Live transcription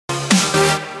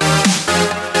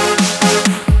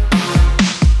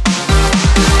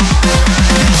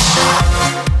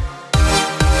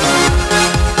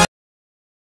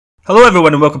Hello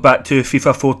everyone and welcome back to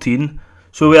FIFA 14.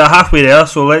 So we are halfway there,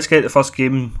 so let's get the first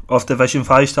game of Division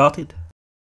 5 started.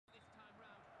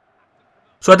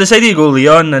 So I decided to go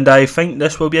Leon and I think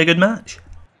this will be a good match.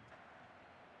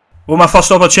 Oh, my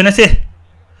first opportunity.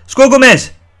 Score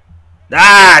Gomez!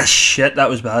 Ah shit, that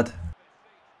was bad.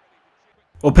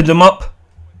 Opened him up.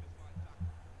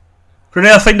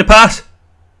 Grenada, find the pass.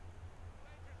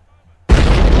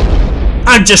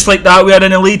 And just like that we are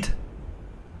in the lead.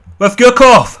 With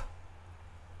Gurkov.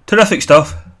 Terrific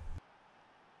stuff.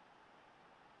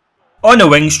 On the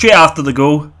wing, straight after the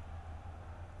goal.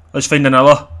 Let's find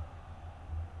another.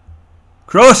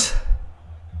 Cross.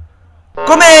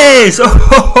 Gomez! Oh,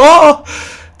 ho,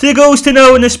 ho. 2 goals to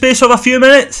 0 in the space of a few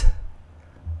minutes.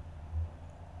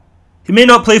 He may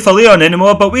not play for Leon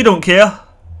anymore, but we don't care.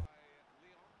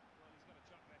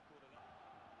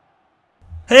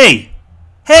 Hey!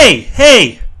 Hey!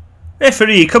 Hey!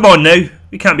 Referee, come on now.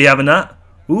 We can't be having that.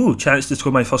 Ooh, chance to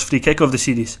score my first free kick of the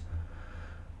series.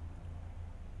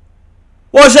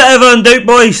 Was it ever in doubt,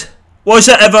 boys? Was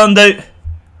it ever in doubt?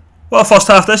 What a first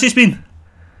half this has been.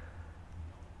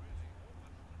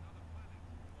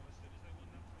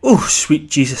 Oh, sweet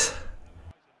Jesus.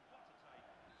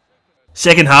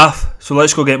 Second half, so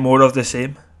let's go get more of the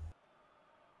same.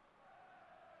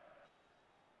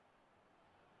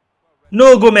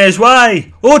 No, Gomez,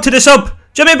 why? Oh, to the sub.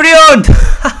 Jimmy Briand!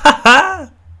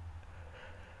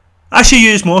 I should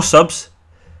use more subs.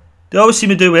 They always seem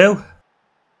to do well.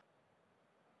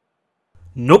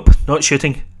 Nope, not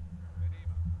shooting.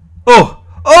 Oh!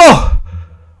 Oh!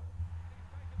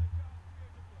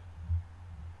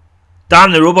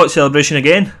 Damn, the robot celebration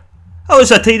again. That was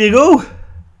a tidy goal.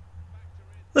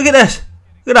 Look at this.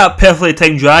 Look at that perfectly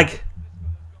timed drag.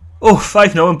 Oh,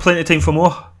 5-0 and plenty of time for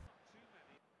more.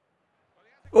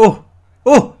 Oh!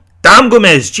 Oh! Damn,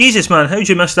 Gomez! Jesus, man, how'd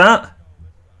you miss that?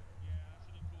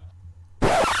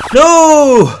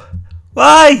 No!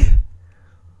 Why?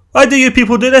 Why do you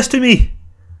people do this to me?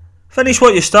 Finish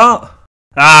what you start.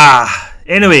 Ah,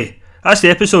 anyway, that's the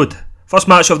episode. First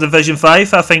match of Division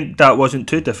 5, I think that wasn't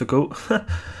too difficult.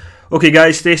 Okay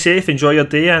guys, stay safe, enjoy your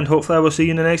day, and hopefully I will see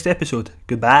you in the next episode.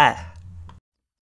 Goodbye.